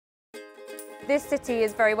This city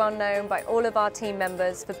is very well known by all of our team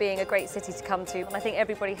members for being a great city to come to, and I think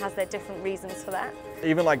everybody has their different reasons for that.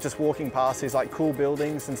 Even like just walking past these like cool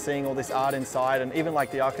buildings and seeing all this art inside, and even like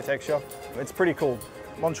the architecture, it's pretty cool.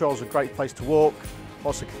 Montreal's a great place to walk,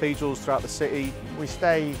 lots of cathedrals throughout the city. We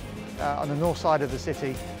stay on the north side of the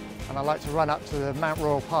city, and I like to run up to the Mount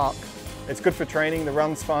Royal Park. It's good for training, the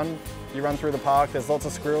run's fun. You run through the park, there's lots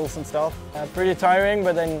of squirrels and stuff. Pretty tiring,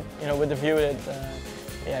 but then, with the view,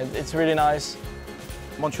 it's really nice.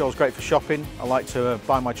 Montreal's great for shopping. I like to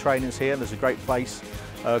buy my trainers here. There's a great place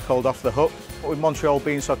called Off the Hook. But with Montreal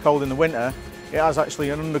being so cold in the winter, it has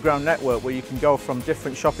actually an underground network where you can go from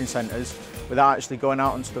different shopping centres without actually going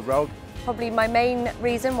out onto the road. Probably my main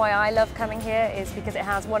reason why I love coming here is because it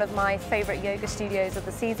has one of my favourite yoga studios of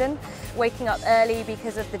the season. Waking up early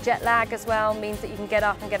because of the jet lag as well means that you can get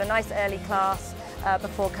up and get a nice early class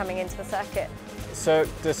before coming into the circuit. Cirque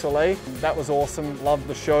du Soleil, that was awesome. Loved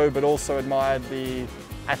the show, but also admired the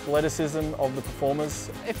athleticism of the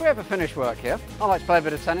performers. If we ever finish work here, I like to play a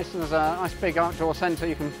bit of tennis, and there's a nice big outdoor centre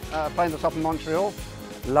you can play in the top of Montreal.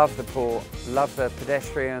 Love the port, love the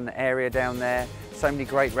pedestrian area down there. So many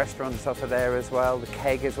great restaurants off of there as well. The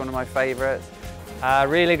Keg is one of my favourites. A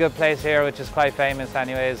really good place here, which is quite famous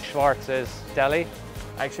anyways, Schwartz's Deli.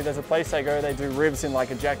 Actually, there's a place I go, they do ribs in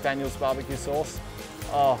like a Jack Daniel's barbecue sauce.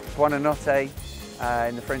 Oh. Buonanotte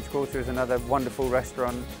in the French Quarter is another wonderful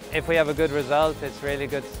restaurant. If we have a good result, it's really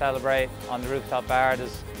good to celebrate on the rooftop bar.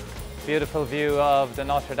 There's a beautiful view of the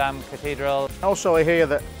Notre Dame Cathedral. Also, I hear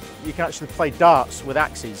that you can actually play darts with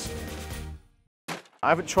axes. I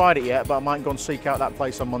haven't tried it yet, but I might go and seek out that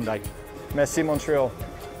place on Monday. Merci Montreal.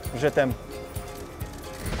 Je t'aime.